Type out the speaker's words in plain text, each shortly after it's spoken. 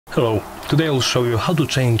Hello, today I'll show you how to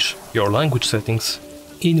change your language settings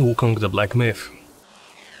in Wukong the Black Myth.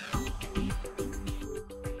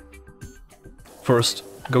 First,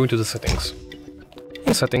 go into the settings.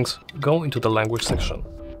 In settings, go into the language section.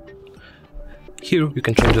 Here you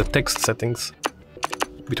can change the text settings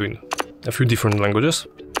between a few different languages.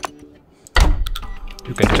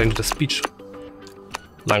 You can change the speech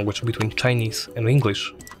language between Chinese and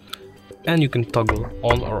English, and you can toggle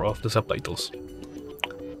on or off the subtitles.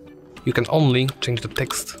 You can only change the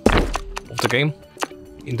text of the game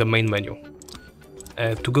in the main menu.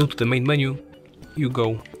 To go to the main menu, you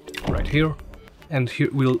go right here, and here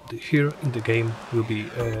in the game will be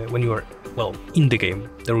when you are in the game,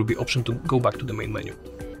 there will be option to go back to the main menu.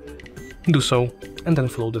 Do so, and then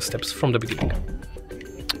follow the steps from the beginning.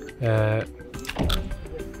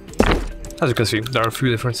 As you can see, there are a few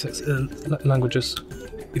different languages.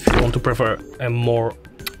 If you want to prefer a more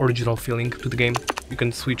original feeling to the game, you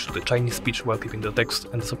can switch to the Chinese speech while keeping the text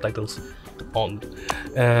and the subtitles on,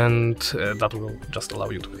 and that will just allow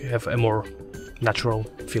you to have a more natural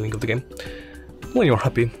feeling of the game. When you're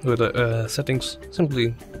happy with the settings,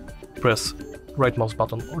 simply press right mouse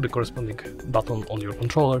button or the corresponding button on your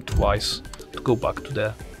controller twice to go back to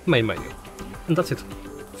the main menu. And that's it.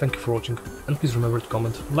 Thank you for watching, and please remember to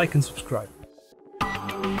comment, like and subscribe.